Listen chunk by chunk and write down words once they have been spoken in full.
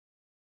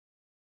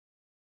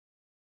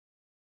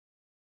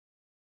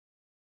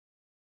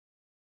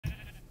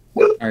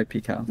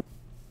R.I.P. cow.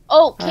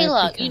 Oh, R.I.P.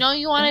 Kayla, cow. you know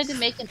you wanted to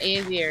make an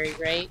aviary,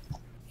 right?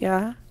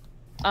 Yeah.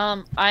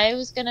 I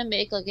was gonna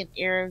make like an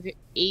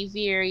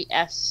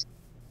aviary-esque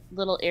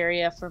little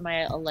area for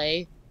my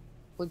LA.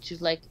 Would you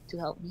like to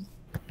help me?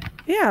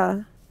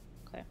 Yeah.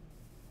 Okay.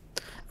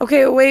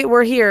 Okay, wait,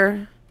 we're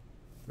here.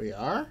 We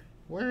are?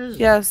 Where is it?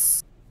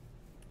 Yes.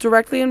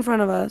 Directly in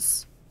front of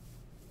us.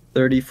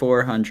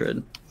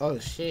 3,400. Oh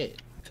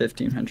shit.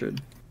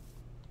 1,500.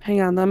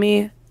 Hang on, let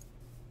me...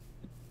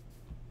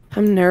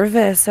 I'm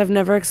nervous. I've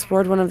never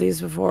explored one of these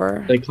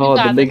before. They call it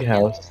the got big this.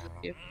 house.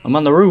 I'm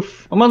on the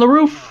roof. I'm on the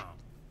roof.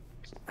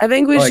 I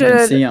think we I should...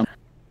 can see them.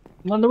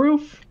 I'm on the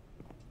roof.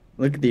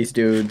 Look at these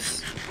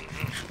dudes.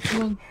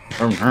 Come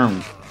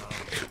on.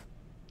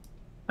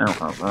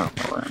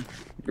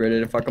 Ready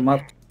to fuck them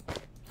up?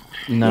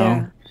 No.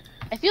 Yeah.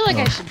 I feel like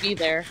I should be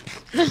there,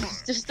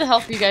 just to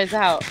help you guys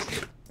out.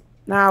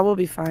 Nah, we'll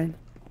be fine.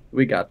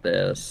 We got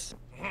this.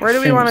 Where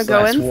do we want to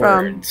go in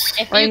from?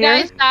 If Right you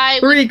guys here? die, we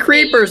 3 can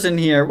creepers get in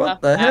here.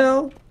 What the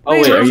hell? Oh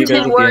wait, are you guys 10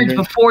 at the words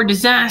entrance? before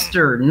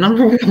disaster.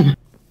 Number 1.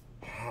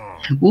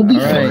 We'll be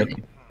Alright.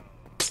 fine.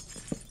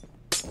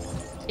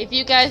 If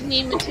you guys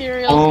need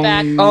materials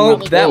back, Oh,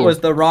 probably that go. was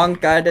the wrong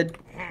guy to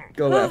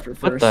go after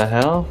first. What the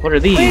hell? What are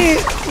these?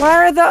 Wait,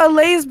 why are the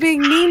Alays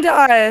being mean to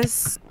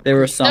us? They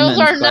were Those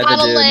summoned are by not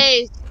the dude.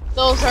 allays.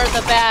 Those are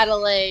the bad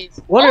allays.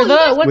 What are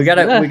the? What We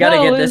gotta the get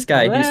hell this is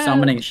guy. He's that?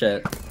 summoning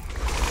shit.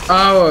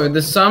 Oh, the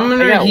They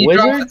summoner, got he dropped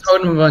the wizards?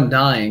 totem of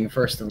undying,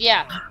 first of all.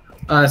 Yeah.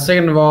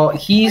 Second of all,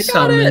 he I got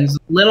summons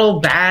little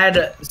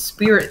bad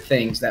spirit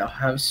things that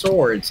have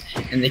swords,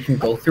 and they can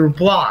go through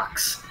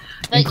blocks,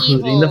 The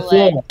including evil the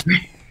floor.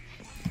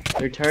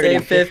 They're targeting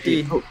Save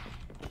 50.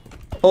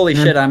 Holy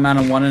shit, I'm out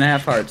of 1.5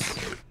 hearts.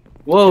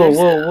 Whoa,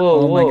 whoa, whoa,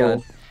 Oh my whoa.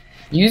 god.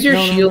 Use your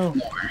No, no, shield no.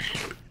 more.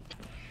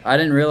 I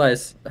didn't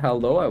realize how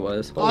low I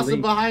was. Awesome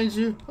Holy. behind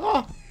you.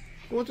 Oh,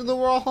 go through the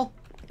wall.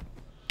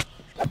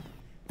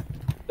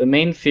 The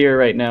main fear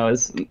right now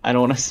is I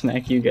don't want to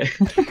smack you guys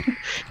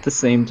at the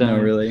same time.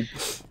 No, really.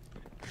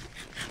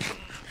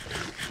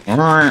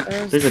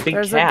 There's a big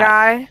There's cat. a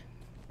guy.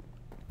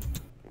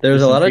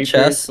 There's a some lot of creepers.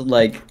 chests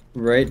like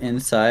right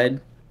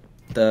inside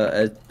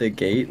the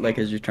gate, like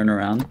as you turn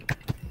around.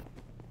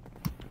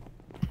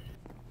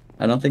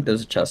 I don't think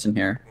there's a chest in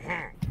here.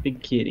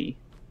 Big kitty.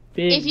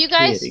 Big If you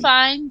guys kitty.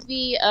 find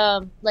the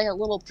like a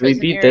little we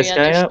prison beat area, this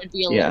guy there up? should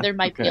be a, Yeah, there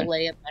might be okay. a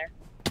lay in there.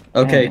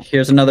 Okay, Yeah.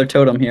 here's another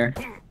totem here.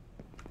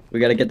 We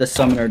gotta get the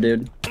summoner,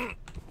 dude.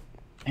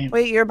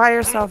 Wait, you're by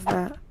yourself,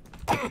 Matt.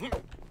 Thank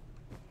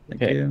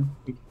Okay. you.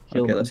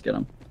 Kill Okay, him. let's get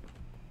him.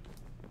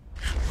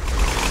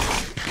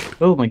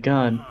 Oh my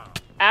god.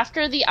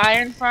 After the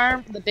iron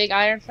farm, the big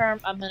iron farm,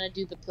 I'm gonna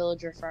do the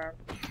pillager farm,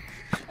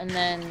 and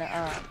then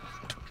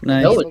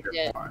Nice. we'll Villager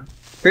get- farm.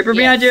 Creeper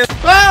Yeah. behind you!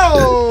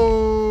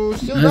 Oh,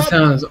 shield That up.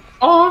 sounds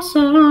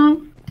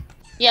awesome.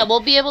 yeah, we'll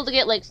be able to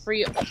get like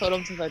free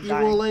totems without Hero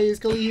dying. lays,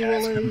 kill the hero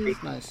That's gonna be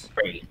lays. Nice.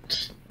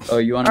 great. Oh,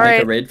 you wanna All make a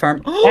right. raid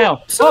farm?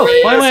 Ow! Sorry,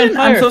 Oh, why am I on listen,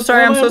 fire? I'm so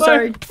sorry, I'm so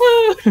sorry.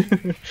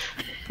 sorry.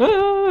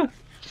 Ah.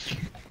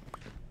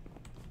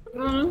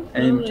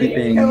 I'm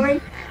keeping...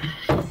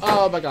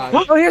 Oh my god.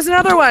 Oh, here's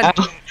another one. Ow.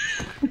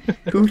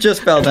 Who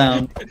just fell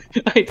down?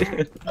 I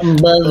did.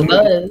 Buzz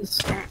buzz.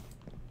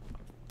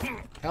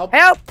 Help.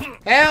 Help!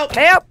 Help.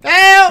 Help! Help.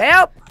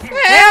 Help!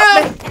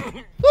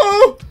 Help.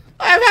 Oh,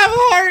 I have a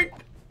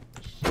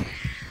heart.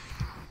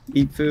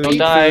 Eat food. Don't eat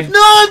die. food.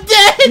 No, I'm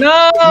dead.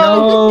 No!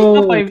 No!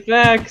 Not my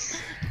Vex!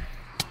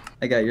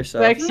 I got your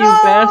stuff. Vex, you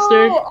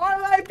bastard!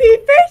 R.I.P.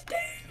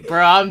 50!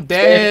 Bro, I'm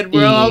dead,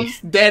 bro. I'm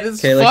dead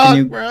as Kayla,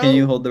 fuck, bro. can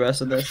you hold the rest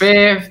of this?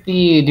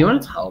 50. Do you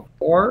want to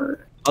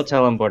teleport? I'll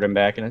teleport him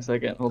back in a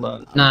second. Hold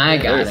on. Nah, I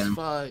got Dead as him.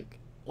 fuck.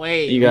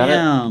 Wait. You got it?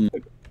 Damn.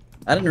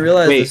 I didn't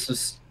realize Wait, this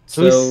was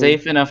so... Who's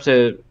safe enough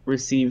to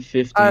receive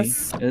 50?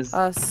 Us. Is...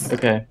 Us.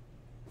 Okay.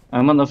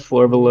 I'm on the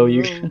floor below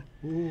you.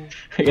 Ooh.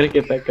 I gotta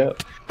get back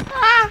up.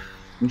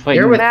 I'm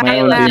fighting You're with my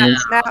own Kayla.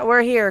 demons. Matt,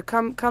 we're here.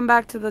 Come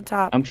back to the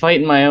top. I'm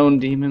fighting my own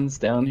demons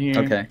down here.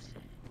 Okay,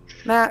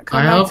 Matt, come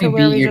I back hope to you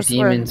where beat we your just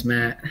demons,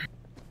 Matt.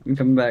 I'm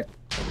coming back.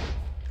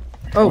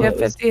 Oh, were. Yeah, that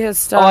was- 50 his oh,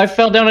 stuff. I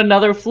fell down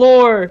another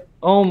floor!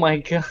 Oh my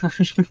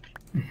gosh.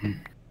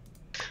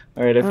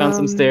 Alright, I found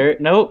some stairs.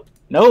 Nope.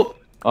 Nope.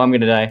 Oh, I'm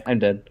gonna die. I'm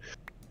dead.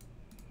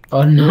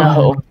 Oh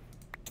no.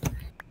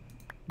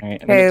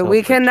 Alright, Okay,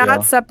 we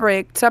cannot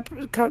separate.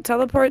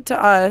 Teleport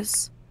to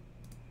us.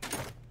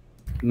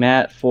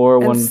 Matt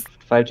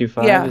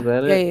 41525, Yeah, is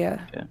that yeah, it?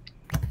 yeah. Okay.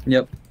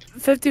 Yep.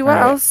 50, what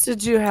Alright. else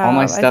did you have? All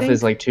my I stuff think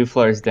is like 2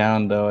 floors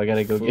down though. I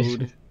gotta go get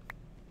Food. it.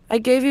 I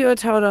gave you a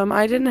totem.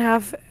 I didn't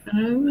have...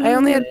 I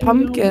only had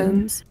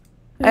pumpkins.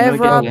 I gotta have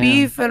get raw down.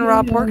 beef and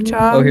raw pork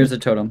chop. Oh, here's a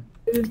totem.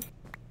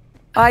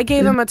 I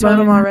gave him a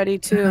totem already,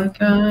 too.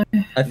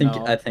 I think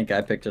No. I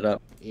picked it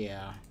up.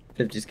 Yeah.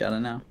 50's got it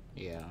now.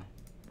 Yeah.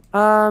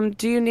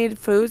 Do you need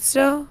food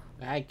still?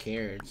 I had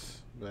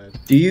carrots, but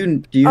Do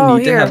you Oh,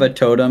 need here. to have a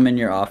totem in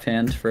your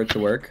offhand for it to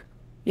work?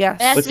 Yes.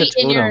 It has What's to a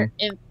be in your.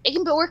 totem? It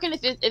can be working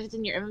if it's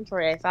in your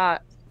inventory. I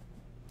thought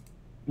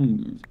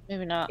Hmm.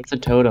 maybe not. It's a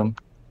totem.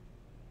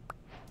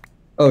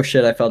 Oh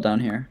shit! I fell down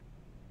here.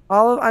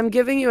 I'm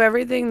giving you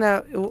everything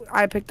that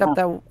I picked up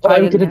that Oh, I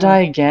I'm didn't gonna have. die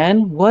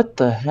again? What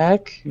the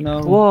heck? No.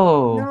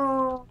 Whoa.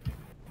 No.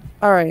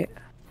 All right.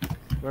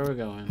 Where are we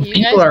going? You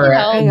People guys are need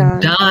help? Hang on.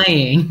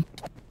 dying.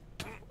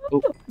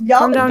 Y'all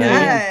Come down here.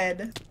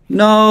 dead.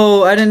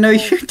 No, I didn't know you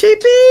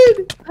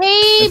TP'd.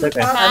 Hey, That's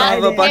okay. I don't Matt.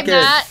 have a Hey, bucket.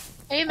 Matt.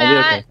 Hey, I'll be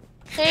Matt.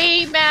 okay.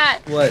 Hey,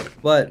 Matt.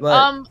 What?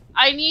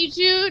 I need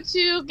you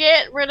to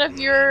get rid of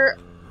your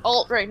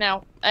ult right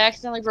now. I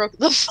accidentally broke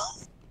the phone.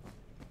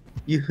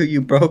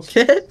 You broke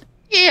it?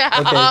 Yeah.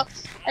 Okay,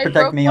 I protect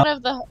broke me. one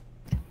of the.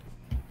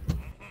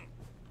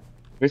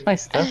 Where's my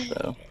stuff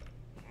though?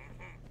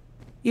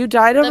 You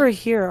died over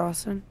here,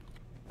 Austin.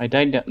 I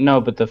died down.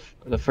 No, but the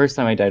first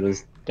time I died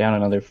was down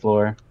another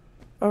floor.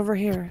 Over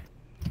here.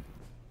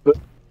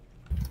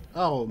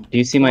 Oh. Do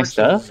you see my torches.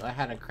 stuff? I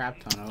had a crap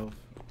ton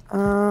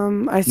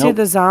of. I see Nope.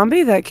 the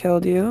zombie that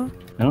killed you.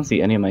 I don't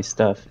see any of my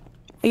stuff.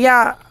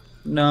 Yeah.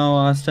 No,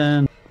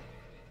 Austin.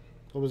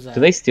 What was that? Do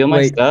they steal my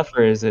Wait. stuff,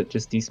 or is it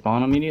just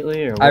despawn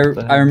immediately, or what I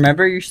the heck?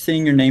 remember you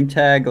seeing your name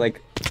tag like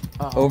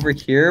Uh-oh. over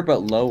here,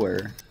 but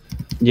lower.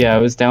 Yeah, I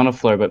was down a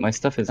floor, but my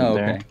stuff isn't Oh,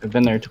 there. okay. I've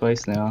been there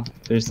twice now.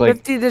 There's like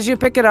 50, did you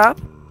pick it up?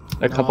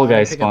 a couple I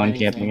guys didn't pick up spawn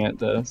anything. camping it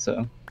though,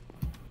 so.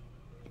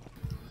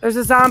 There's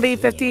a zombie,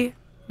 50.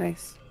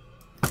 Nice.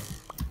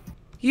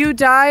 You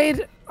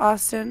died,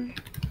 Austin.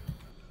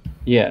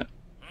 Yeah,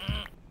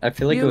 I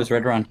feel like it You- was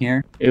right around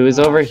here. it was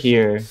over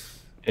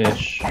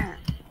here-ish,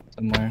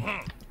 somewhere.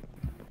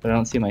 But I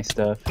don't see my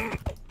stuff.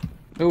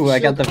 Ooh, I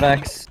got the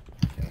Vex.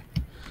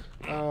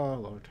 Oh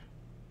lord.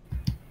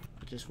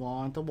 I just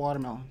want the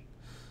watermelon.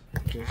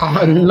 Just Oh,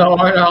 want the Lord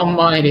watermelon.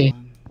 almighty.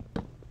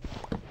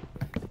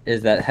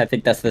 Is that? I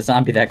think that's the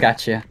zombie that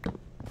got you.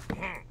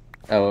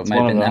 Oh, it It's might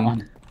have one been of that them.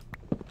 one.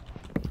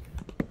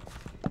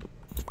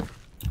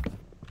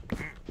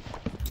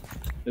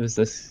 It was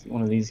this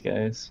one of these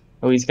guys.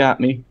 Oh, he's got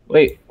me.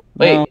 Wait,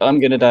 No. I'm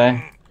gonna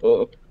die.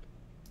 Oh.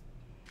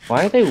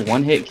 Why are they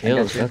one-hit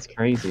kills? you. That's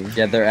crazy.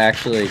 Yeah, they're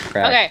actually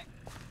crap. Okay.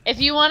 If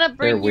you want to They're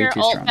bring way your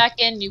too ult strong. back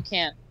in, you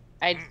can.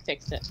 I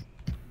fixed it.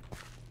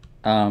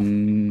 I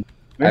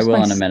Where's will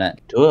my in a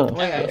minute. stuff,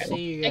 Wait, I though?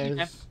 see you Take your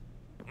guys.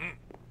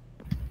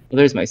 Well,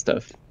 there's my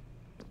stuff.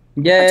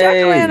 A Yay!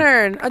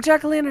 jack-o'-lantern! A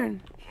jack-o'-lantern!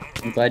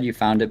 I'm glad you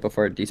found it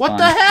before it despawned. What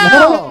the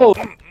hell?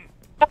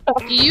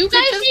 Do you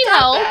guys need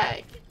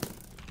help?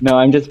 No,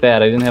 I'm just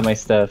bad. I didn't have my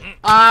stuff.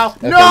 Oh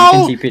Okay,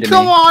 no! you can TP to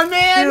Come me. on,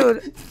 man!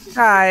 Dude,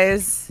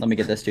 guys. Let me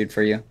get this dude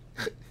for you.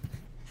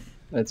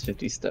 That's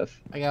 50 stuff.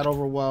 I got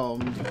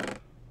overwhelmed.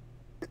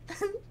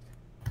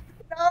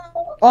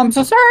 Oh, I'm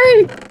so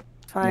sorry!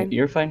 Fine.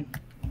 You're fine.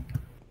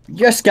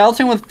 You're a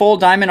skeleton with full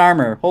diamond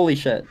armor. Holy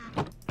shit.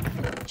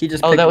 He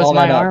just Oh, picked that was all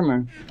my that up.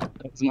 armor.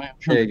 That was my armor.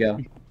 There you go.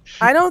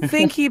 I don't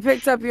think he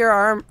picked up your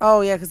arm.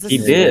 Oh, yeah, because this He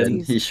is did.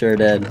 50s. He sure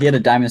did. He had a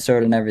diamond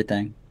sword and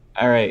everything.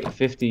 Alright,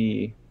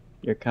 50.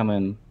 You're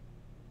coming.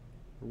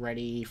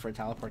 Ready for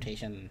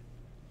teleportation.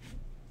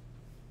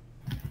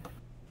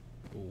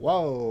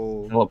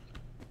 Whoa. Help.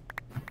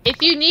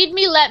 If you need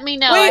me, let me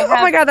know. Wait, I oh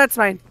have... my god, that's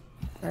mine.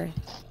 Sorry.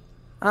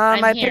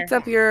 I'm I here. picked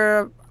up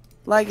your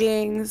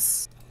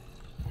leggings.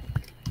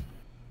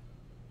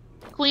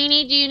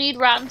 Queenie, do you need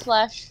rotten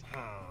flesh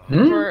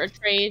Hmm? for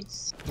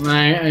trades?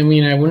 I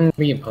mean, I wouldn't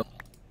be opposed.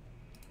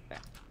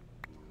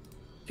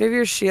 Give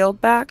your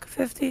shield back,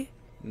 50.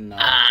 No.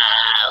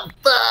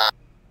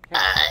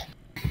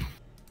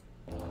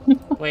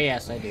 Wait,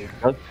 yes, I do.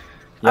 You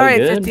Alright,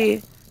 good?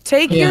 50.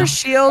 Take Yeah. your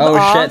shield Oh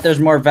off. shit, there's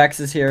more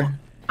Vexes here.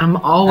 I'm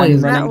always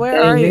I'm Matt, running.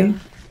 where are you?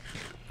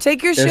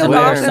 Take your There's shield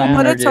another off and summoner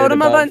put a dude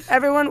totem of above.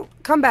 everyone,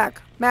 come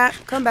back. Matt,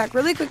 come back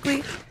really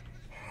quickly.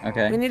 We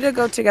Okay. need to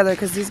go together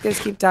because these guys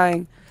keep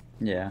dying.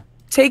 Yeah.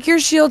 Take your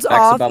shields Vex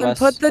off above and us,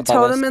 put the above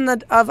totem us. in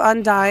the of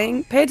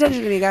undying. Pay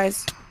attention to me,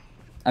 guys.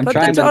 I'm Put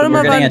trying, the but totem we're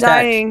of getting attacked.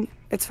 undying.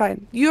 It's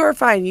fine. You are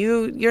fine.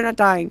 You're not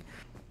dying.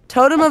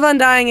 Totem of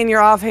undying in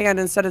your offhand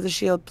instead of the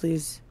shield,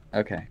 please.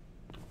 Okay.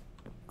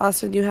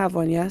 Austin, you have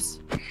one, yes?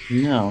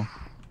 No,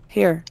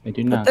 Here. I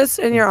do Put not. this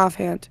in your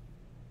offhand.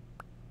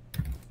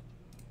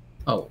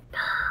 Oh,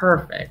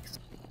 perfect.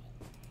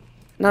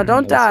 Now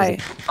don't this die.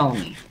 Oh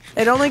me.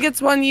 It only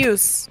gets one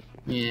use.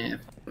 Yeah,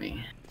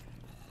 me.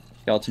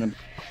 Skeleton.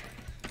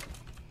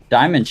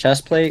 Diamond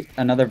chestplate,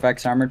 another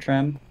Vex armor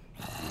trim.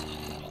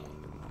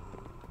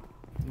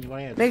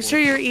 Anybody have Make sure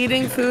torches? you're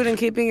eating food and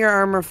keeping your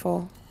armor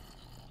full.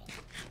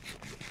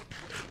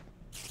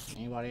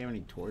 Anybody have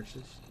any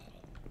torches?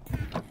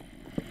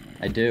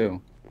 I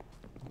do.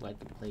 Light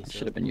the place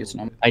Should have up been a using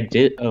little them. I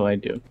did. Oh, I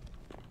do.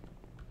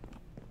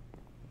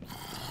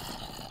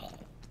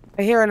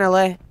 I hear an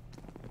LA.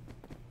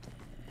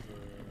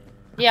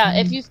 Yeah,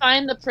 if you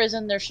find the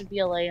prison, there should be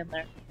a lay in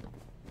there.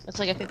 That's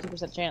like a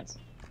 50% chance.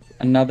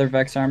 Another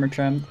Vex armor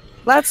trim.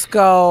 Let's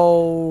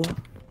go.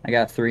 I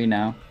got 3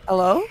 now.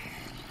 Hello?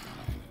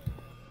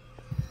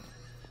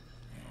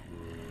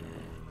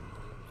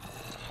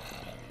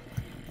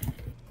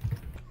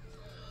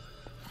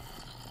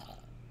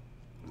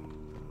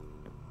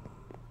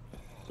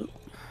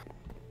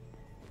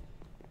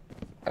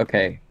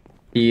 Okay.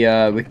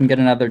 We can get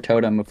another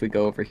totem if we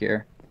go over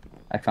here.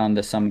 I found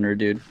the summoner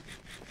dude.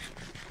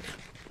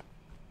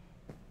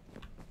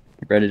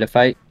 Ready to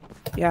fight?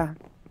 Yeah.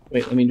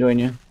 Wait, let me join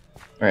you.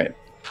 Alright.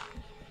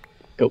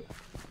 Go.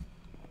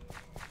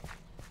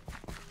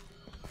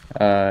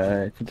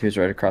 I think he was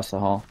right across the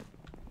hall.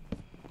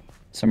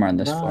 Somewhere on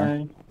this floor.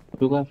 Bye.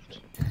 Who left?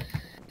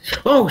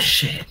 Oh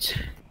shit!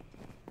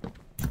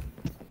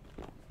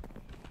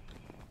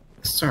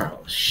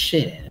 Sorrow,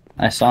 shit.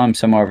 I saw him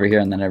somewhere over here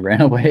and then I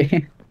ran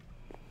away.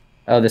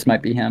 Oh, this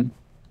might be him.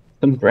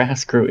 Some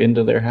grass grew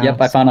into their house.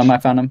 Yep, I found him. I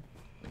found him.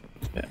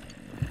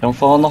 Don't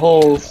fall in the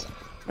holes.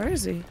 Where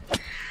is he?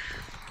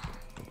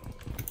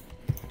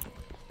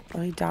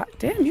 Oh, he died.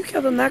 Damn, you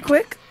killed him that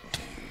quick?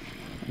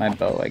 My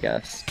bow, I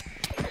guess.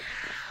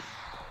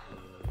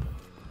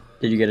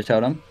 Did you get a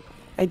totem?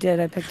 I did.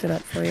 I picked it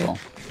up for you. Cool.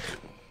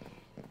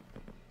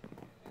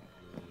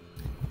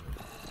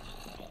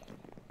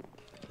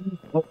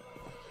 Oh,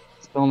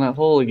 it's fell in that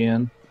hole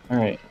again.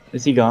 Alright.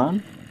 Is he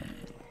gone?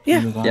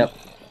 Yeah. Move on? Yep.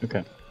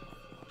 Okay.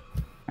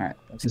 Alright.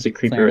 There's a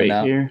creeper clearing it right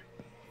out. here.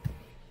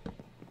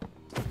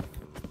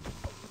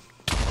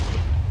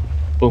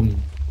 Boom.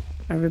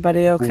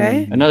 Everybody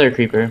okay? Another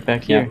creeper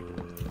back Yeah. here.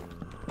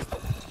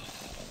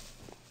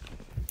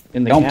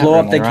 In the Don't cat blow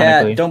room, up the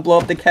ironically. cat! Don't blow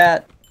up the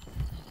cat!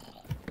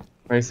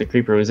 Christ, the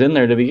creeper was in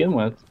there to begin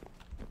with.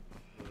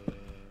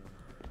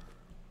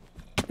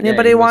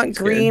 Anybody he want wasn't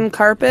scared. green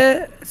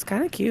carpet? It's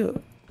kind of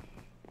cute.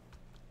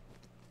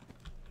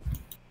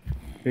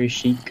 Very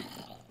chic.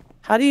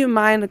 How do you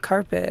mine a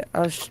carpet?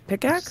 A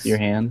pickaxe? Your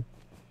hand.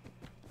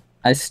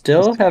 I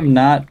still have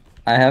not...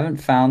 I haven't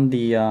found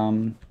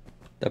the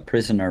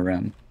prisoner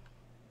room.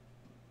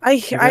 I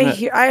gonna-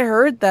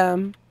 heard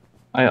them.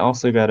 I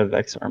also got a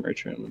Vex armor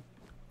trim.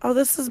 Oh,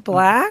 this is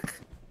black?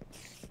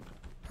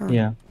 Huh.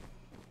 Yeah.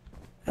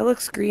 It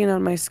looks green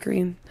on my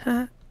screen.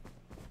 Huh.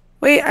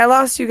 Wait, I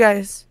lost you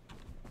guys.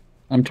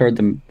 I'm toward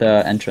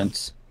the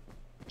entrance.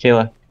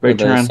 Kayla, Or right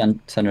the turn.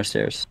 center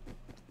stairs.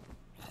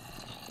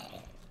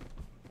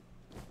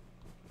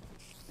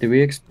 Did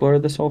we explore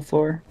this whole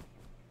floor?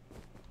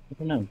 I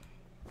don't know.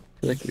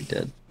 I feel like we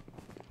did.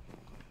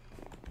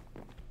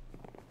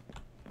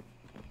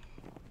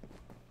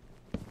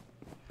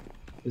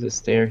 There's a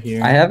stair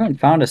here. I haven't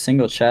found a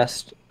single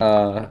chest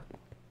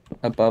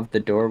above the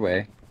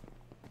doorway.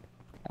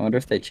 I wonder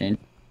if they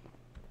changed.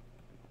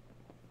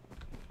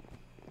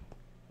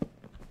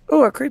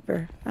 Oh, a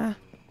creeper. Ah.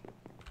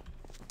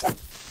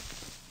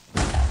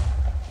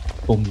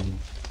 Boom.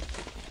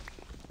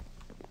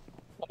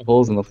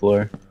 Holes in the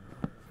floor.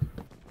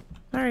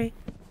 Sorry.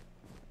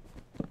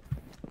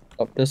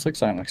 Oh, this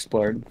looks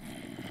unexplored.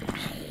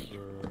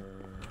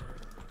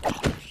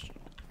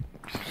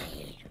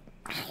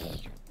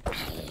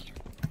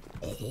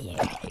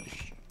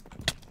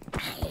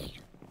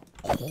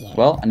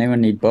 Well,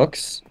 anyone need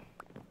books?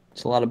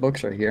 There's a lot of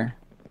books right here.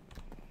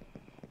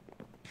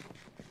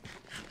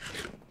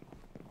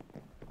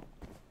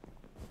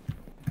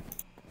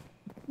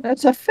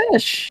 That's a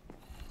fish!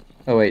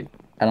 Oh wait,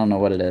 I don't know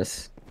what it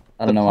is.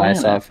 I don't know why I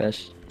saw a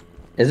fish.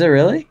 Is it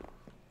really?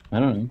 I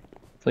don't know.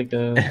 It's like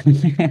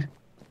a.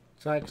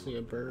 It's actually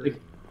a bird.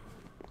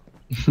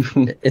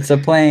 It's a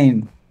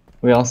plane.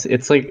 We also.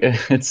 It's like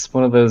it's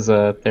one of those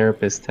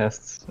therapist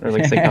tests or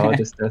like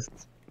psychologist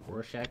tests.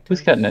 Rorschach Who's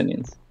test? cutting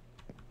onions?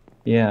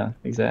 Yeah,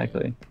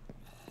 exactly.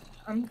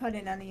 I'm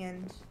cutting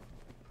onions.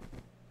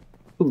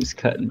 Who's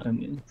cutting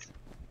onions?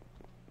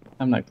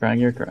 I'm not crying.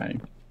 You're crying.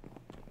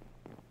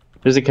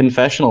 There's a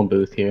confessional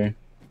booth here.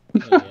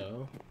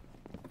 Heyo.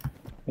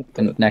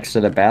 Next to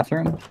the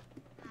bathroom?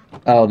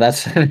 Oh,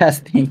 that's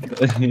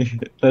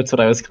the... That's what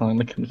I was calling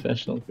the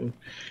confessional booth.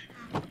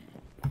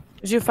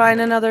 Did you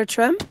find another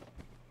trim?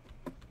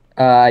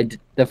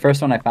 The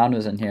first one I found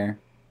was in here.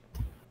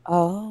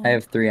 Oh. I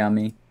have 3 on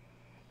me.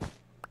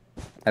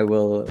 I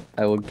will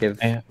give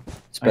I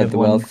spread have the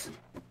one. wealth.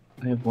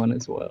 I have one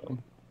as well.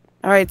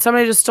 All right,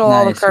 somebody just stole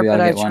all the Nice, we all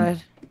carpet I get one.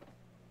 tried.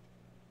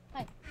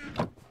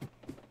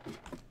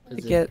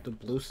 Is Get- it the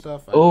blue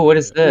stuff? I Oh, don't what know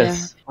is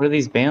this? What are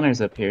these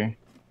banners up here?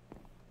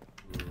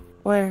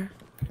 Where?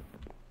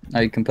 Oh,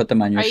 you can put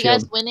them on your Are you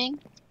shield. guys winning?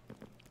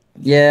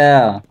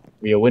 Yeah,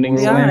 We are winning.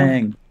 We we're are.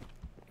 winning.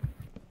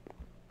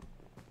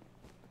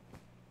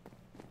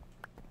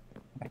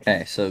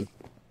 Okay, so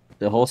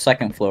the whole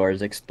second floor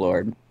is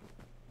explored.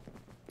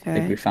 I think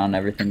Okay. we found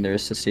everything there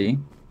is to see.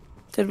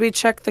 Did we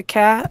check the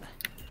cat?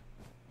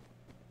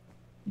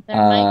 There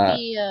might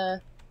be a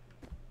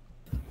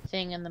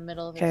thing in the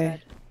middle of his Okay.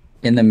 head.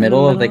 In the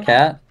middle of the middle?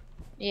 cat?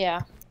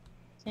 Yeah.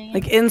 See?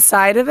 Like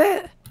inside of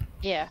it?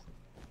 Yeah.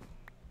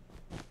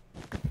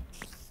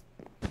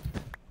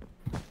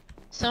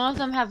 Some of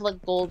them have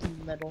like gold in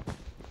the middle.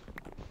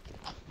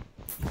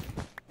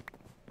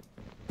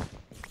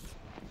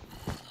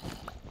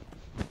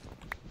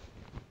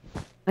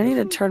 I need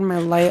to turn my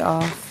light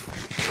off.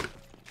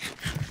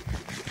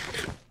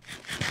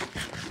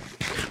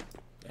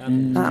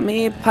 Not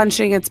me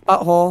punching its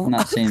butthole. I'm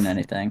not seeing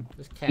anything.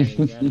 This cat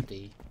is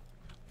empty.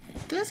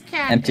 This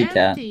cat Empty cat.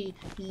 empty.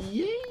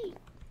 Yay.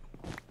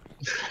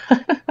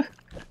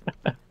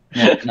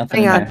 Nope,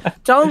 nothing Hang in on. there.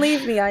 Don't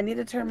leave me. I need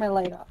to turn my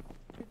light off.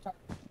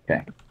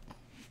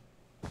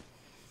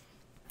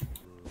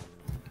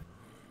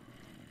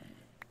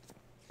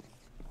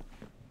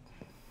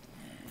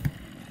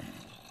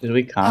 Did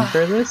we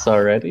conquer this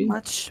already?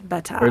 Much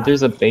better. Or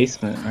there's a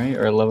basement, right?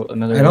 Or a level,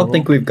 another I don't level?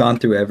 think we've gone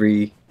through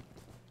every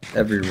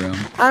room.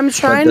 I'm But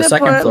trying the to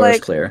second put floor is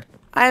like. clear.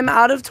 I'm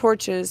out of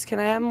torches. Can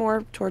I have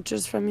more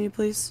torches from you,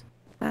 please?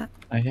 Matt?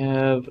 I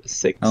have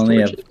 6 I only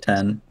torches. have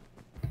 10.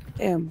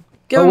 Damn.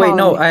 Give Oh them wait, all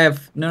no, to me. I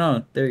have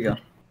no. There you go.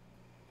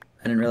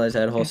 I didn't realize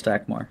I had a whole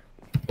stack more.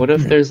 What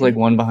if there's like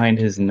one behind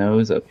his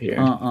nose up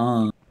here?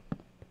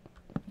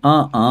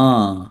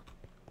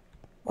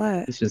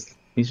 What?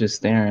 He's just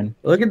staring.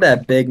 Look at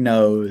that big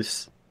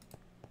nose.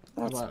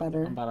 That's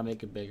better. I'm about to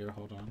make it bigger.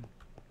 Hold on.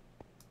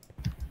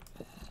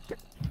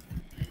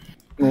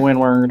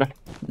 Windward.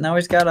 Now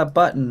he's got a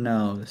button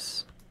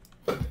nose.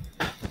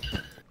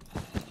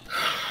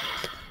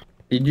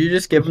 Did you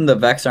just give him the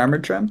Vex armor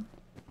trim?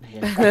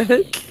 Yeah,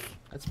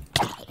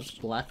 that's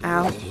black.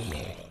 Ow.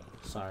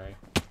 Sorry.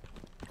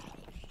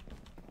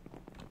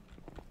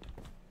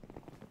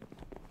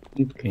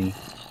 Okay.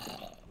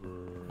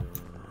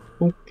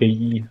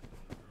 Okay.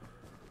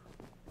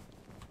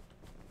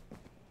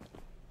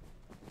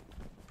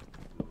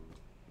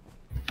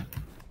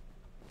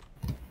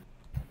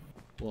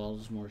 Well,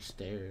 there's more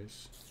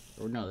stairs.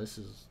 Or no, this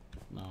is...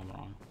 No, I'm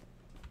wrong.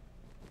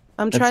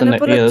 I'm trying to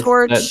put a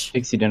torch. That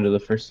takes you down to the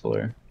first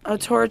floor. A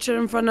torch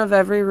in front of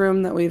every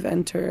room that we've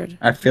entered.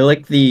 I feel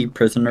like the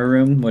prisoner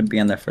room would be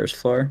on the first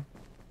floor.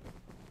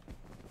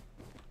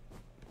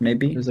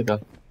 Maybe. There's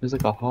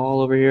like a hall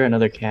over here,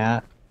 another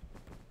cat.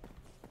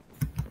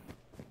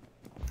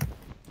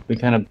 We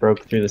kind of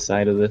broke through the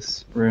side of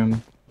this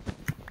room.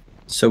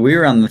 So we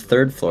were on the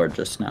third floor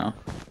just now.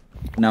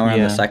 Now we're on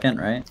Yeah. the second,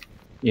 right?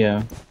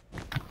 Yeah.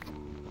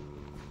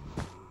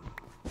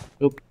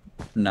 Oop.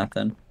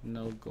 Nothing.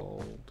 No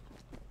gold.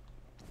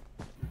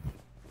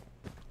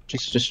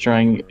 Just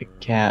destroying a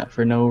cat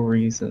for no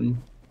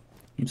reason.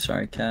 I'm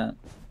sorry, cat.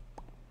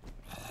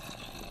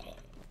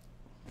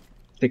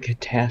 The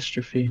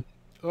catastrophe.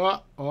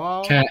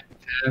 Oh.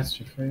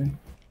 Catastrophe.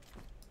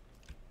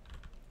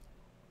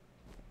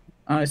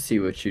 I see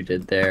what you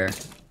did there.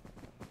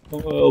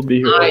 Oh, I'll be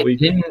here all I week.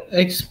 didn't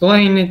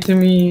explain it to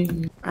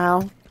me.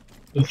 Ow.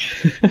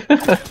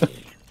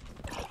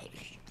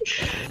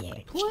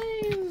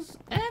 Please,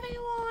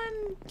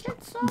 anyone,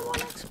 can someone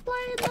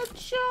explain the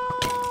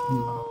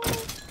joke?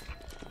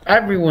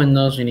 Everyone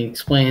knows when you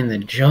explain the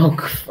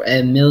joke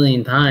a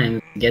million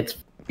times, it gets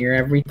here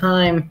every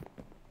time.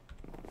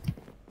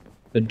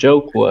 The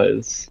joke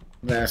was...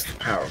 That's the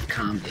power of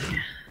comedy.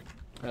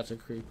 That's a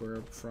creeper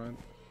up front.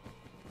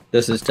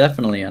 This is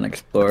definitely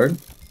unexplored.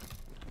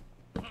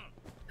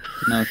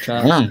 No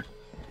chance.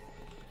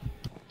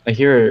 I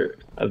hear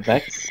a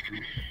Vex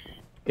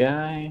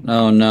guy.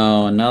 Oh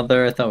no,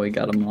 another. I thought we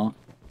got them all.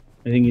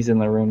 I think he's in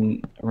the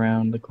room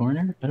around the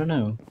corner. I don't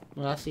know.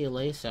 Well, that's the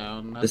lay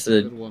sound. That's This the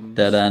is a good one.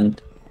 dead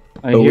end.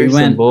 I But hear we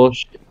some went.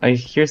 bullshit. I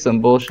hear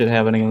some bullshit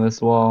happening in this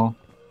wall.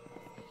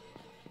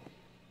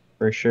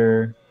 For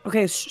sure.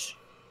 Okay, shh.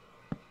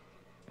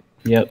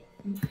 Yep.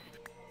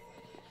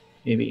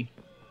 Maybe.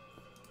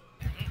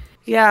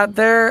 Yeah,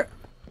 they're...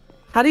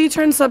 How do you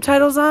turn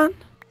subtitles on?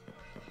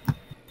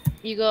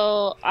 You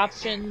go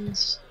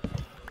options.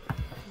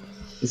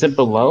 Is it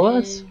below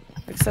us?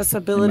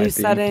 Accessibility It might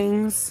be.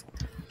 settings.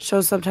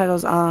 Show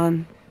subtitles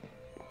on.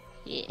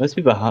 Yeah. Must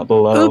be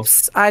below.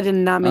 Oops, I did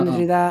not mean to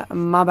do that.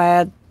 My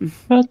bad.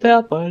 Not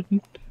that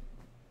button.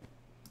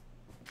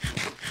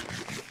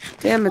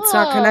 Damn, it's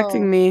not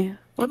connecting me.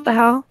 What the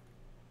hell?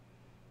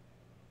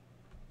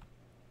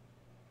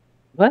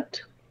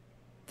 What?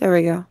 There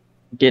we go.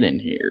 Get in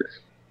here.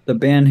 The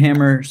band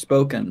hammer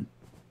spoken.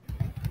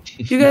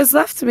 You guys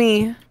left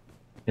me.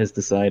 Has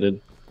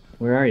decided.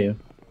 Where are you?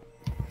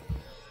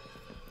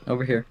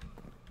 Over here.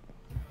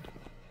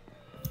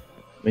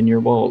 In your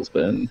walls,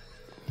 Ben.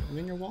 I'm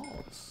in your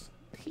walls.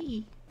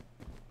 He.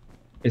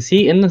 Is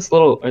he in this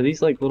little... Are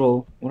these like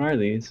little... What are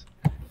these?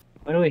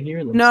 Why do I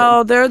hear them?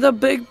 No, they're the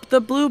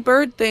blue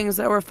bird things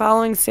that were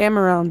following Sam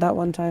around that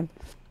one time.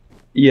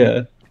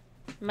 Yeah.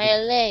 My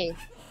LA.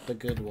 The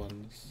good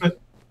ones.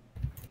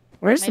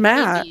 Where's My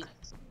Matt? babies.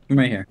 I'm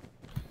right here.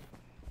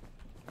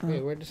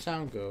 Wait, where'd the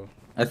sound go?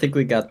 I think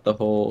we got the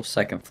whole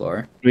second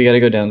floor. We gotta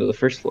go down to the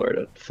first floor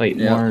to fight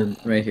Yeah, more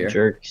right here.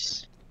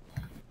 jerks.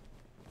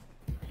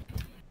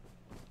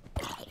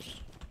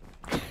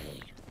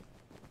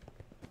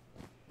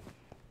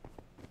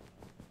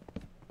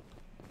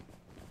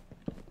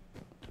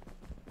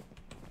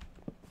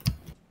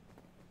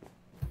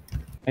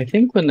 I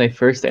think when they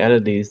first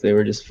added these, they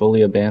were just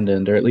fully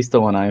abandoned, or at least the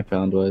one I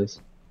found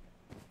was.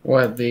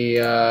 What, the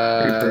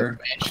Creeper.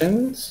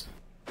 mansions?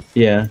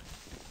 Yeah.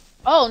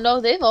 Oh no,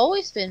 they've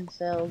always been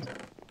filled.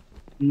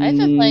 I've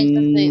been playing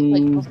since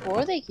they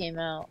before they came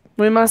out.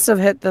 We must have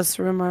hit this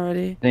room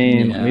already.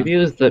 Same. Yeah. Maybe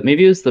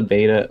it was the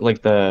beta,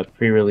 like the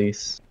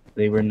pre-release.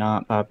 They were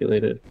not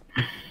populated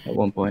at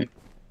one point.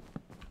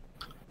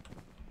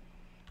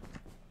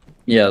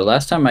 Yeah, the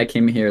last time I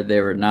came here, they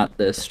were not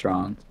this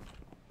strong.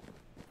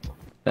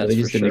 That's They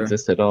for just didn't sure.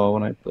 exist at all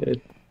when I played.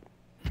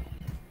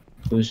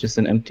 It was just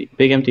an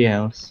big empty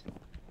house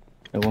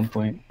at one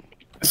point.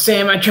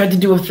 Sam, I tried to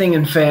do a thing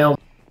and failed.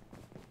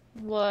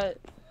 What?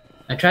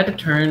 I tried to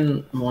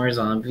turn more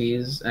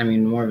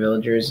more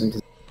villagers into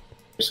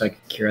so I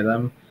could cure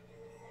them.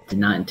 Did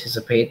not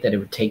anticipate that it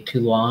would take too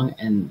long,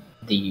 and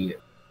they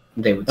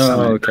would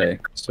summon. Oh, okay.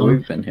 So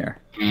we've been here.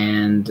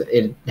 And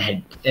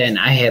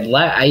I had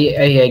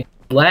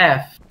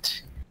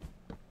left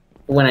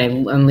when I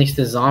unleashed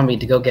the zombie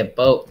to go get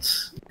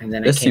boats, and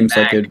then This I came seems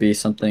like back, it would be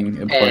something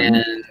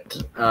important.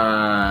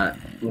 and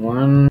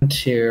 1,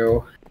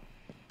 2,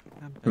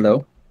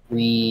 Hello?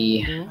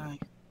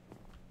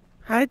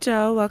 Hi,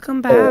 Joe.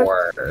 Welcome back.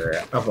 4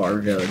 of our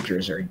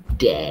villagers are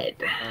dead.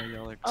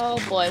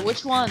 Oh boy,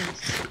 which ones?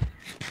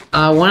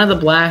 One of the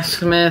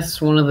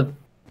blacksmiths, one of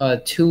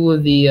the 2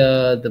 of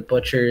the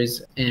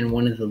butchers, and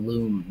 1 of the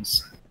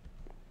looms.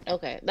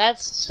 Okay,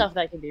 that's stuff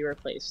that can be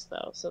replaced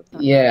though. So it's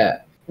not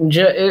Yeah,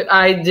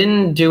 I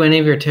didn't do any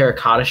of your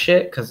terracotta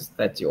shit because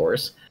that's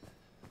yours.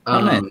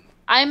 nice.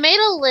 I made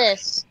a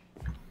list.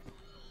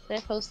 Did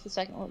I post the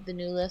second one, the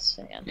new list?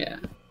 Yeah.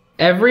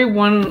 Every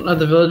one of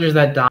the villagers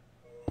that died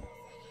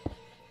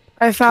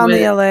I found the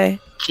Quit. LA.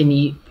 can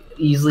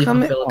easily Come,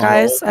 fulfill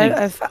guys. all.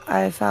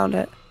 I found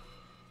it.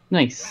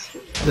 Nice.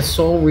 The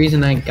sole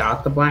reason I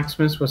got the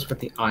blacksmiths was for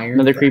the iron.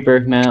 Another creeper,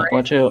 Matt.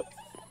 Watch out.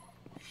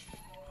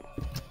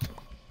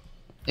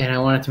 And I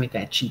wanted to make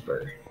that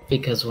cheaper.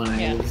 Because when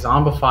I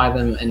zombify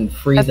them and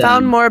free I them,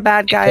 found more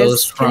bad it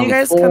goes guys. Can you from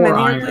guys 4 come in here,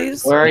 iron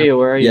please? Where are you?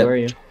 Where are you? Yep. Where are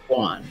you?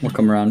 1. We'll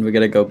come around. We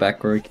gotta go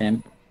back where we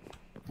came.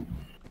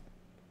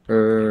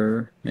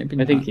 Or maybe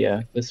not. I think,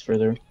 yeah, this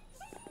further.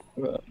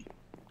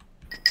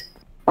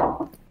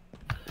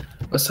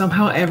 But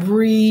somehow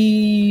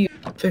every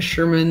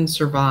fisherman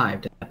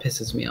survived. That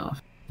pisses me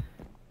off.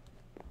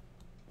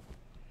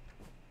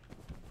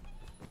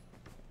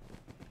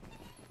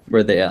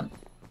 Where they at?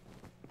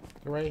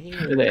 Right here.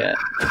 Where are they at?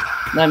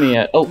 Let me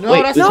at. Oh, No,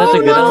 wait, that's was that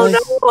the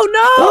good one?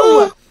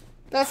 No!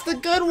 That's the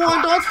good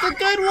one. That's the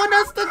good one.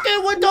 That's the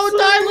good one. Don't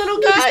die, little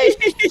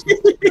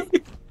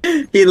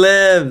guy. He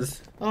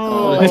lives!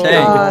 Oh, What a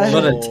tank. God.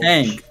 What a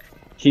tank.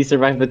 He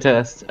survived the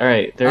test.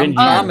 Alright, they're in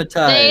I'm here.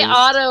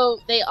 traumatized.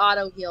 They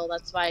auto heal.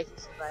 That's why he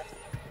survived.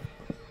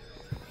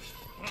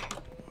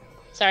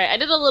 Sorry, I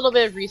did a little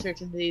bit of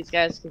research into these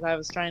guys because I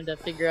was trying to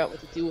figure out what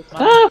to do with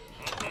mine.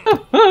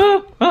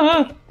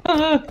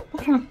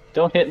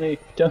 Don't hit me.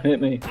 Don't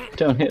hit me.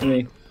 Don't hit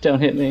me. Don't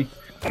hit me.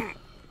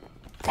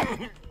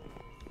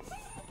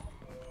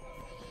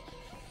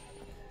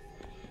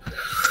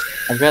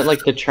 I've got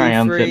like the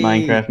triumphant free.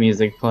 Minecraft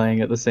music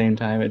playing at the same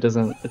time.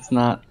 It's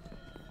not,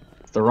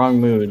 it's the wrong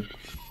mood.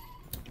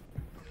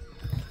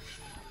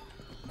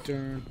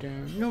 Dun,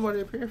 dun.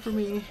 Nobody pray for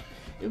me.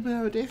 It will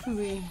have a day for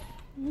me.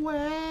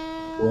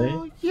 Well,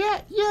 What?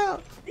 yeah. Yeah.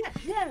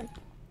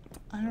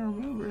 I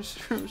remember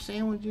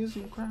sandwiches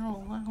and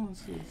crowd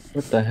allowances.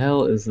 What the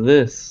hell is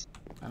this?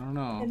 I don't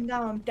know. And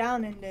now I'm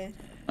down in this.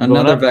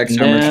 Another Going up Vex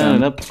and armor down pen.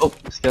 and up. Oh,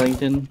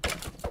 skeleton.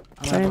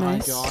 I'm Very not behind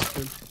nice. you,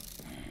 Austin.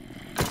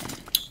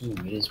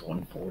 Ooh, it is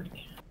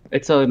 140.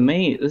 It's a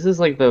maze. This is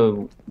like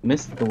the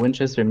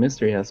Winchester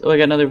Mystery House. Oh, I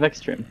got another Vex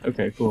trim.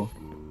 Okay, cool.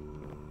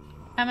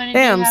 How many do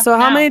you Damn, have so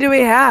how now? many do we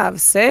have?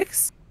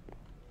 6?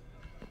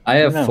 I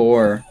have No.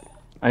 4.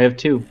 I have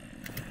 2.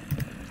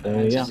 So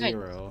That's yeah,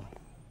 0.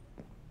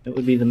 it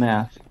would be the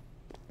math.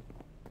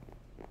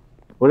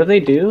 What do they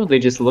do? They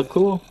just look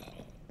cool?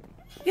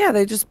 Yeah,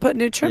 they just put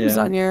new trims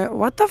Yeah. on your.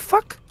 What the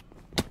fuck?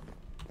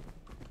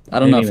 I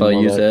don't know didn't if I'll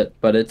even know use that. it,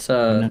 but it's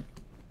No.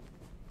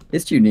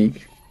 it's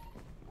unique.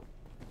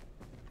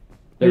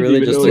 It Didn't really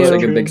even just know looks that.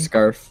 like a big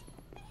scarf.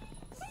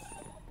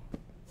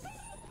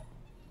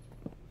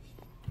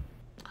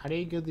 How do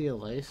you get the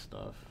LA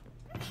stuff?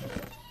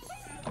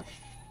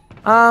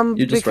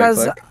 You just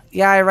Because right-click?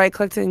 yeah, I right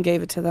clicked and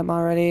gave it to them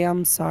already.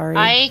 I'm sorry.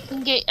 I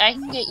can get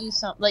you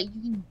some. Like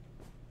you can,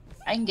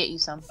 I can get you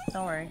some.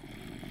 Don't worry.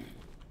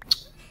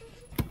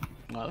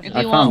 Well, If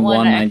I you found want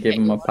one I and I can gave get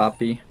him you a one.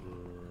 poppy.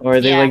 Or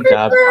are they Yeah, like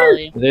Dobby?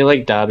 probably. Are they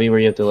like Dobby where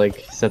you have to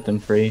like set them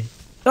free?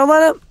 Don't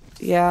let him.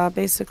 Yeah,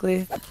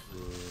 basically.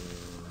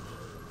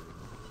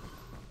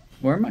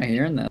 Where am I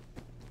hearing that?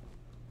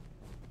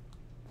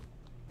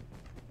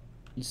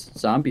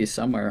 Zombies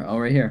somewhere. Oh,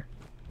 right here.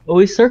 Well,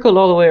 we circled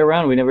all the way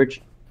around. We never.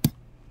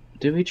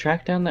 Did we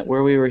track down that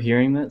where we were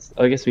hearing this?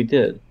 Oh, I guess we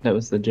did. That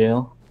was the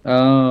jail.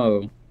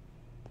 Oh.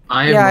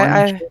 I have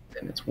Yeah, one chip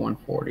and it's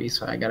 140,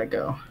 so I gotta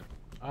go.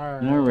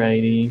 Alright.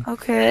 Alrighty.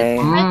 Okay.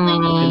 Good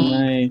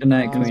night. Good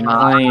night, Queenie.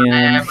 I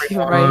am.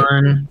 You're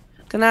right.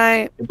 Good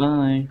night.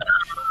 Goodbye.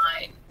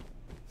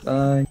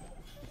 Bye.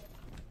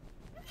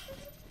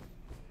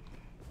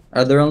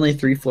 Are there only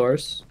 3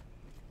 floors?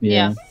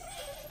 Yeah.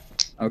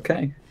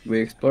 Okay. We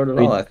explored it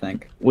We- all, I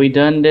think. We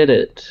done did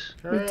it.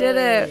 We did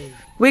it. Hooray.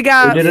 We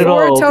got We did it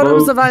 4 all,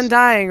 totems of folks.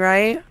 undying,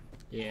 right?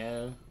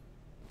 Yeah.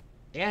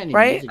 And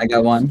Right? music I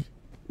got one.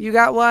 You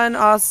got one,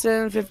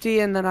 Austin, 50,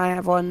 and then I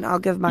have one. I'll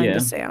give mine Yeah. to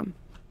Sam.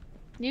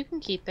 You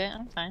can keep it.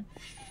 I'm fine.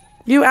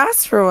 You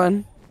asked for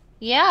one.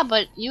 Yeah,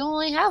 but you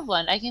only have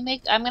one.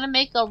 I'm gonna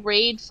make a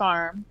raid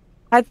farm.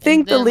 I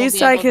think the then we'll least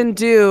be I able can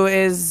do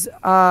is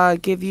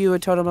give you a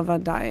totem of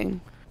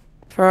undying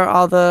for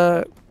all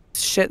the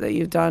shit that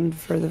you've done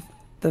for the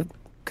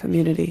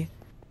community.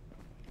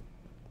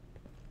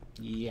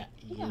 Yeah,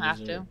 you don't have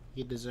deserve, to.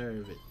 You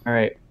deserve it. All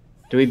right.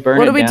 Do we burn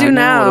What it do we down do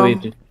now?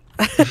 What do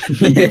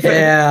we do?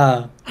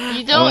 Yeah.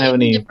 You don't have don't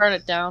need any- to burn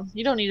it down.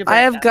 You don't need to burn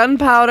I it have down.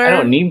 gunpowder. I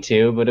don't need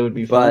to, but it would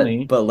be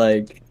funny. But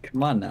like,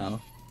 come on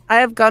now. I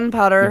have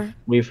gunpowder.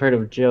 We've heard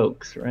of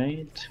jokes,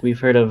 right? We've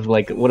heard of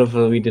like, what if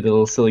we did a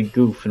little silly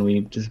goof and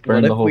we just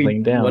burned the whole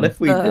thing down? What if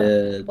we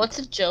did? What's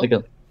a joke? Like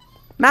a,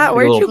 Matt, like a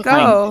where'd little you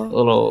prank, go?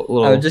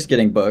 little. I was just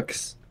getting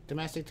books.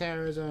 Domestic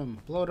terrorism.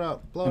 Blow it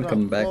up. Blow I'm it up.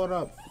 coming back. Blow it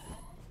up.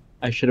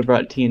 I should have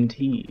brought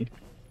TNT.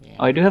 Yeah.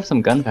 Oh, I do have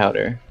some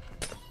gunpowder.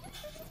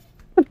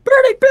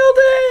 Burning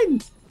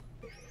building!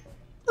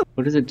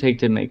 What does it take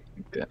to make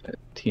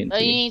TNT? Oh,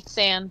 you need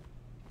sand.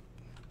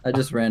 I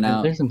just ran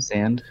out. There's some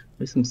sand.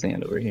 There's some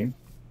sand over here.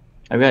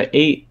 I've got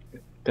 8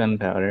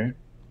 gunpowder.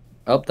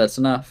 Oh, that's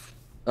enough.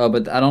 Oh,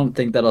 but I don't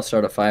think that'll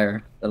start a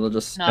fire. That'll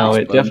just. No. No,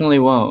 it explode. definitely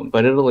won't,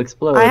 but it'll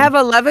explode. I have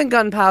 11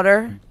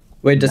 gunpowder.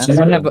 Wait, does That's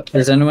anyone good.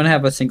 does anyone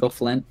have a single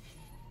flint?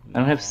 I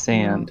don't have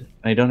sand.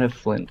 I don't have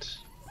flint.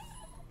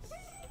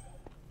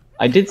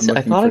 I did. I'm I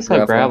looking thought I for saw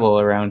gravel. gravel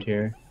around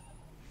here.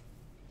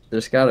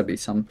 There's gotta be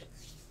some.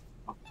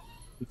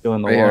 Go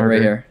in the Right water. here,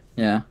 right here.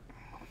 Yeah.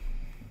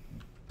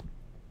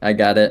 I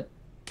got it.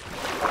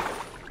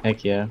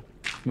 Heck yeah.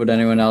 Would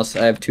anyone else?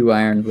 I have 2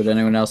 iron. Would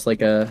anyone else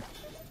like a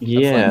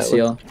Yeah. flint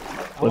seal?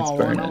 Let's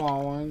burn I it.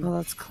 want one. Oh,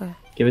 that's clear.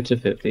 Give it to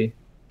 50.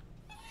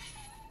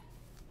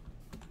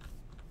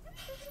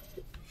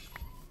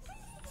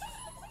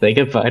 Say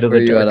goodbye to Where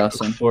the you at, dark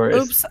Austin? forest.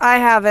 Oops, I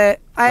have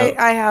it. I Oh,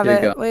 have here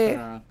you it. go. Wait, Turn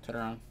around. Turn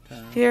around. Turn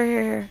around.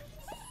 here.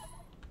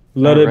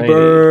 Let Alrighty. it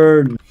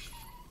burn.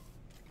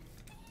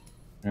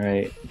 All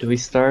right. Do we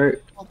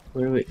start?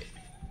 Where do we?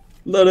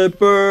 Let it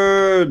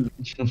burn.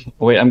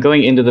 Wait, I'm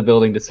going into the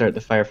building to start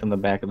the fire from the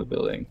back of the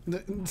building,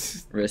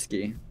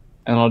 Risky.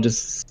 and I'll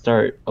just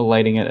start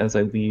lighting it as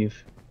I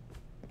leave.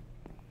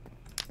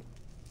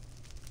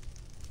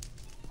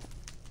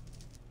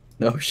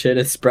 Oh shit!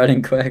 It's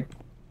spreading quick.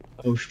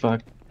 Oh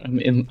fuck! I'm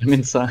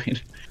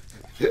inside.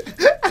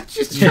 I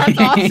just trapped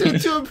Austin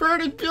into a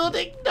burning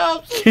building. No,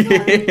 I'm so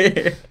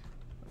sorry.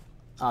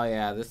 Oh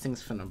yeah, this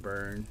thing's finna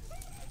burn.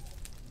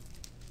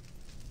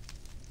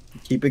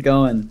 Keep it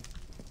going.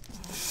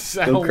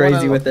 I Go don't crazy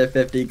wanna, with it,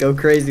 50. Go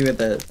crazy with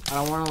it. I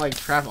don't want to like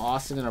trap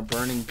Austin in a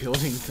burning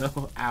building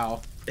though.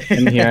 Ow.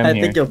 I'm here, I'm I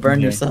here, think you'll I'm burn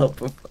here.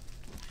 yourself.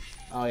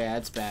 Oh yeah,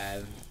 it's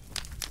bad.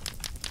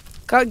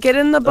 Get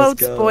in the Let's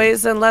boats, go.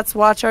 boys, and let's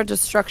watch our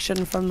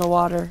destruction from the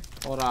water.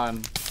 Hold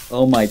on.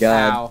 Oh my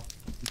god. Ow.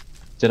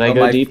 Did I Oh, go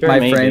my, deeper? my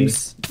Maybe.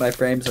 my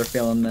frames are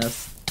feeling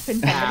this.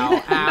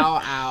 Ow.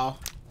 Ow. Ow.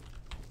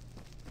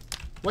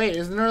 Wait,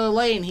 there's another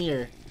lane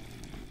here.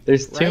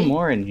 There's 2 Right?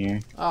 more in here.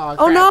 Oh,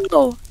 Oh crap.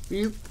 no!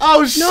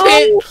 Oh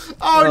shit!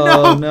 Oh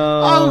no!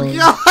 no. Oh Give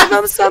god!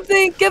 him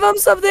something! Give him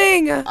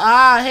something!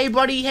 Ah, hey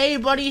buddy, hey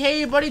buddy,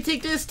 hey buddy,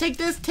 take this, take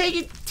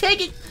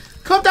it!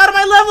 Come down to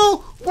my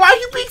level! Why are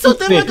you being so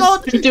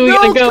difficult? 50, we No,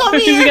 gotta go. come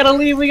 50, here! we gotta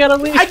leave. We gotta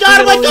leave. I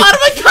got him! I got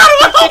him! I got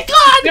him! Oh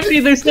god! 50,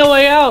 there's no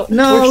way out.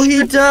 No, We're he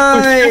screwed.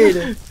 died.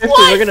 50,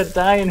 What? we're gonna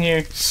die in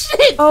here.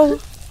 Shit! Oh,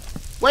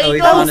 Wait, Oh, he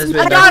no! found his way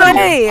I back got in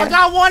him! here. I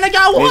got one! I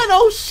got Wait. one!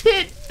 Oh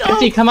shit! No!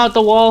 50, come out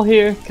the wall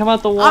here. Come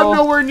out the I'm wall.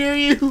 nowhere near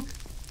you!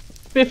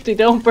 50,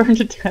 don't burn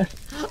to death.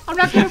 I'm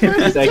not gonna burn to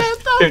 50's death!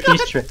 actually- Oh 50's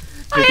god! tra-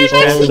 I 50's am trapped in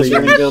the actually-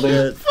 burning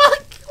building.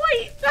 Fuck!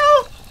 Wait,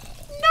 no!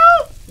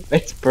 No!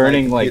 It's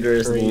burning My like computer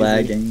is crazy.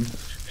 lagging.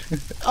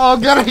 Oh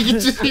god, I can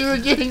just hear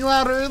it getting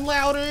louder and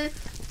louder.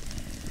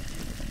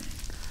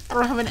 I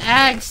don't have an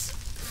axe.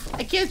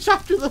 I can't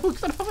chop through the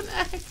hooks. I don't have an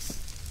axe.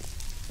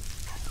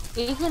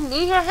 You can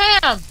leave your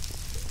ham.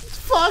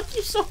 Fuck,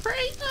 you're so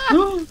right.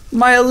 Ah.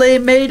 My LA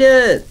made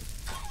it.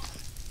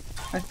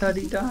 I thought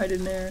he died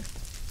in there.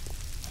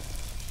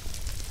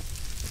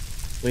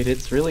 Wait,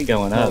 it's really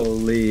going up.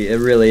 Holy, it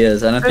really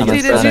is. I don't think 50,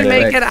 it's did you that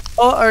make quick. it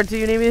out, or do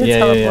you need me to Yeah, yeah,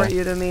 teleport yeah.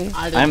 you to me?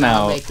 I did I'm not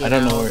out. make it I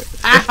don't know out. where.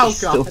 Ow, 50's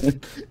still god.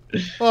 in.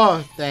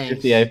 Oh, thanks.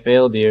 50, I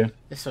failed you.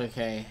 It's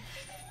okay.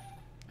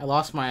 I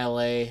lost my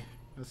LA.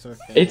 That's okay.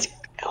 It's.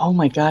 Oh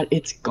my god,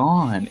 it's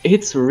gone.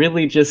 It's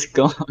really just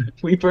gone.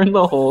 We burned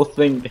the whole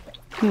thing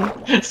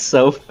down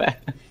so fast.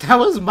 That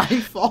was my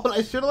fault. I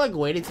should have like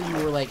waited till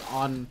you were like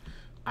on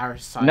our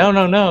side.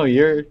 No,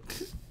 you're.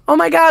 Oh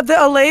my god, the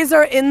allays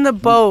are in the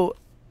boat.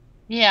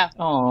 Yeah.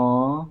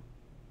 Aww.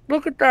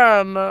 Look at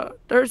them.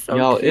 They're so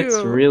Y'all, cute. it's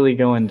really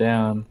going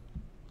down.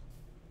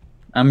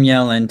 I'm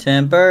yelling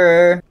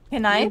timber.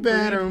 Can I You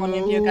better believe one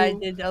of you guys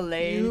move. did a You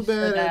lay so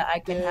better that I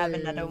can have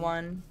dare. another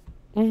one?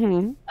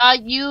 Mm-hmm.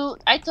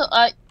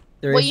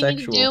 They're What you need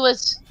asexual. to do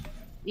is,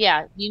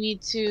 yeah, you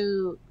need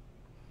to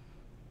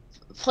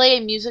play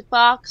a music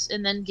box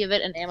and then give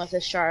it an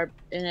amethyst shard,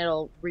 and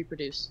it'll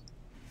reproduce.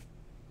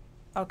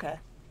 Okay.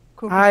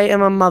 Cool. I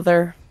am a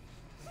mother.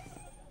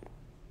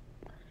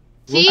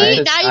 See, I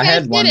had- now you I guys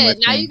had get one it. with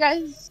Now me. you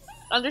guys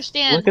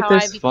understand Look at how I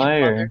this became a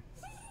fire. mother.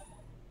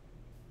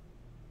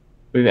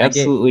 We've I gave-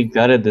 absolutely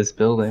gutted this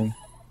building.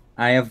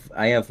 I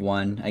have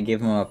one. I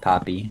gave him a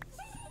poppy.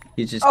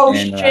 He's just Oh,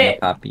 carrying around a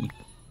shit. poppy.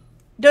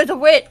 There's a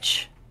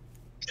witch.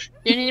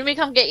 You need me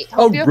to come Oh,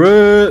 help you?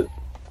 Brett!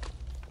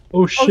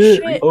 Oh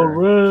shit! shit. Oh,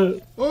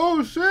 Brett!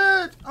 Oh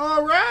shit!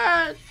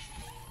 Alright!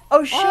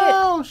 Oh shit!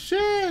 Oh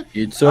shit!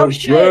 It's Oh, a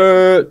shit.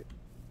 Brett.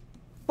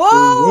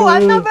 Whoa!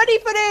 I'm not ready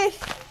for this.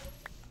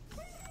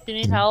 Do you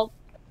need help?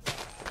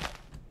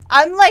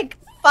 I'm like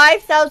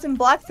 5,000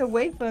 blocks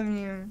away from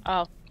you.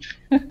 Oh.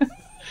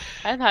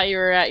 I thought you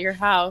were at your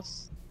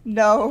house.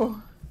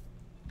 No.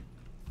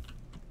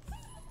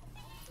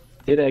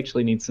 Did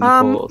actually need some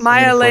coal. so I'm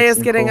My gonna LA collect is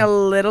some getting a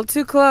coal. little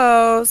too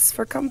close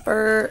for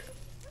comfort.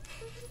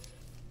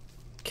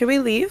 Can we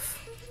leave?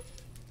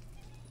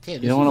 Okay,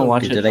 You don't want to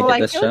watch Did it I Oh, get I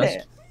this killed chest?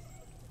 it.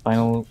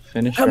 final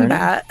finish? burning?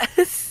 Combat.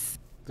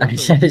 I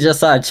just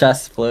saw a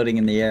chest floating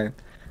in the air.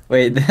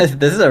 Wait,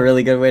 this is a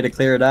really good way to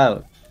clear it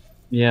out.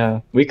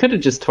 Yeah, we could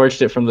have just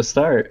torched it from the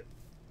start.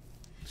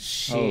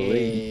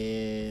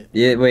 Shit.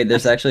 Yeah, wait,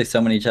 there's actually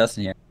so many chests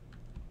in here.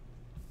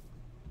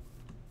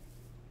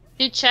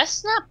 Do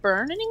chests not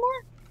burn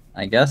anymore?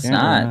 I guess Yeah,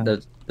 not. yeah.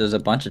 There's a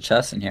bunch of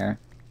chests in here.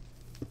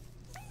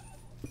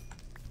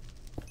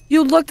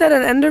 You looked at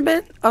an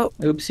Enderman? Oh,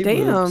 Oopsie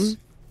damn. whoops.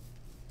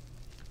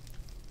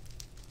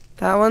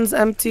 That one's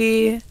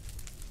empty.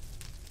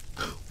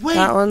 Wait,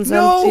 That one's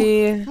no!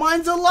 empty.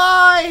 Mine's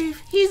alive!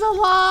 He's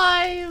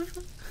alive!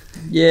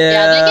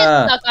 Yeah, they get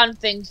Yeah. stuck on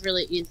things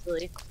really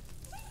easily.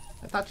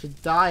 I thought you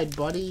died,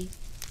 buddy.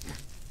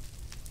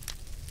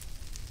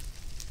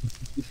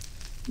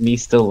 Me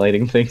still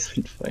lighting things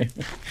on fire.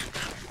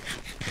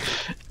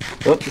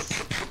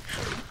 Whoops.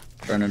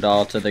 Burn it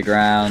all to the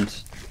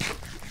ground.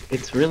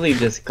 It's really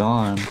just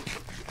gone.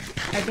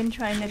 I've been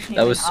trying to tame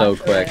That was an so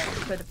ocelot quick.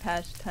 for the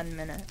past 10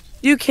 minutes.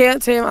 You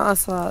can't tame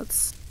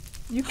ocelots.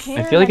 You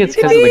can. feel like it's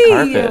just 'cause of the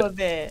got a video carpet. of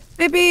it.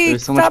 Baby,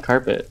 There's so stop. much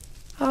carpet.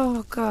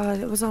 Oh god,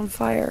 it was on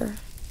fire.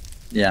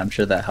 Yeah, I'm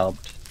sure that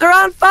helped. They're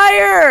on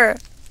fire!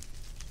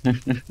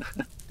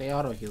 They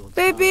auto heal.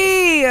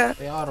 Baby!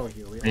 They auto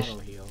heal. They auto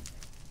heal.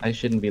 I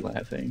shouldn't be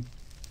laughing.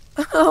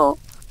 Oh,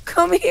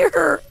 come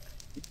here.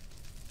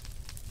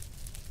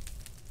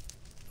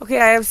 Okay,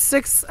 I have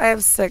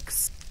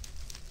six.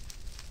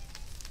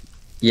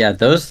 Yeah,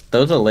 those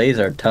allays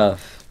are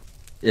tough.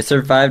 It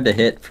survived a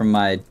hit from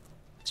my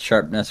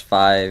sharpness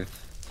 5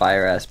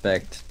 fire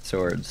aspect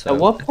sword. So At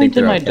what I think point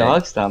did they're my okay.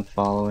 dog stop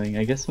following?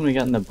 I guess when we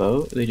got in the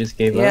boat, they just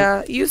gave up.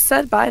 Yeah, you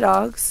said bye,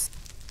 dogs.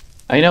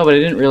 I know, but I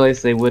didn't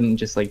realize they wouldn't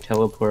just like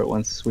teleport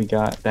once we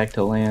got back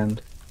to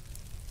land.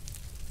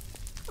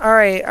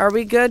 Alright, are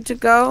we good to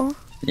go?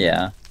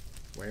 Yeah.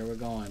 Where are we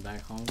going?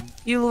 Back home?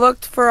 You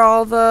looked for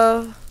all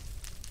the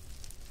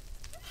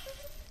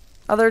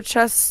other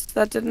chests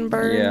that didn't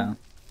burn? Yeah.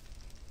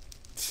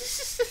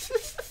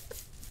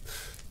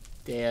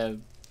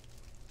 Damn.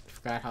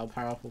 Forgot how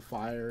powerful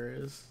fire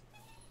is.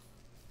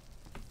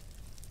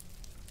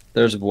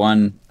 There's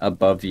one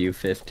above you,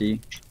 50.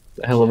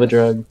 A hell of a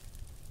drug.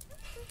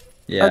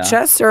 Yeah. A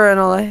chest or an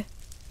LA?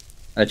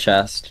 A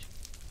chest.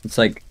 It's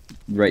like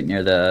right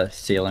near the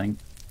ceiling.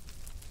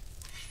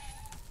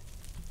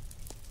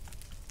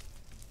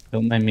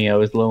 Don't mind me, I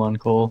was low on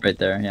coal. Right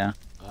there, yeah.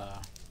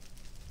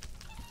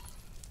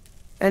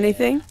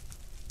 Anything?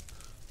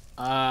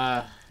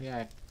 Yeah,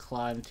 I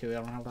climbed to it.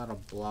 I don't have a lot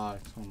of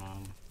blocks. Hold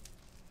on.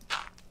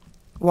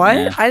 What?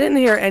 Yeah. I didn't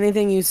hear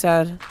anything you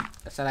said.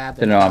 I said I had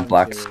to They don't have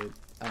climb blocks. to it.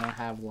 I don't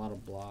have a lot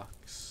of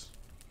blocks.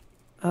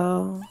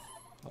 Oh.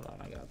 Hold on,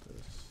 I got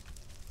this.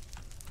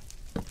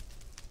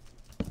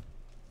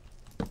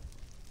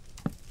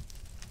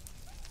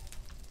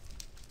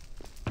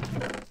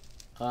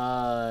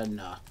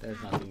 No,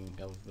 there's nothing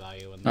of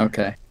value in there.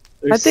 Okay.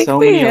 There's I think so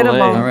we many hit 'em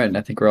LA. all. Alright,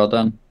 I think we're all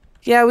done.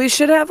 Yeah, we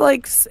should have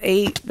like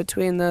 8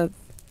 between the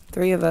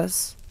 3 of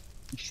us.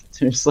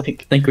 There's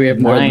like I think we have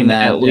more 9 than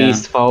that. at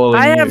least following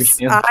I you. have.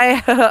 You have,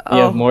 I.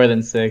 you have more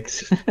than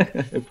 6. I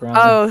promise.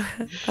 Oh,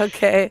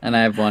 okay. And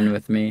I have one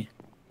with me.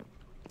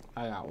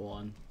 I got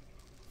one.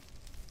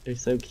 They're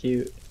so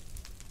cute.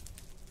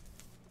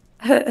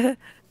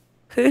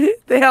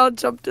 They all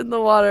jumped in the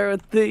water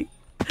with the.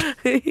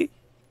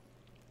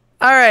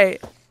 All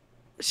right,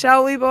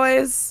 shall we,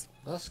 boys?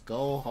 Let's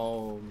go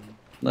home.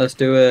 Let's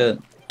do it.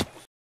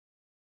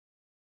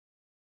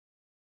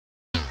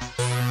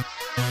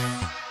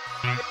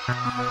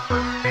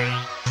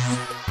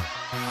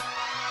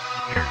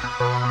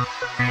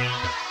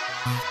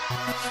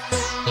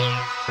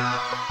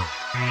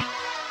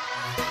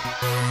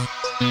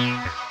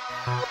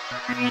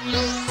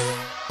 Yeah.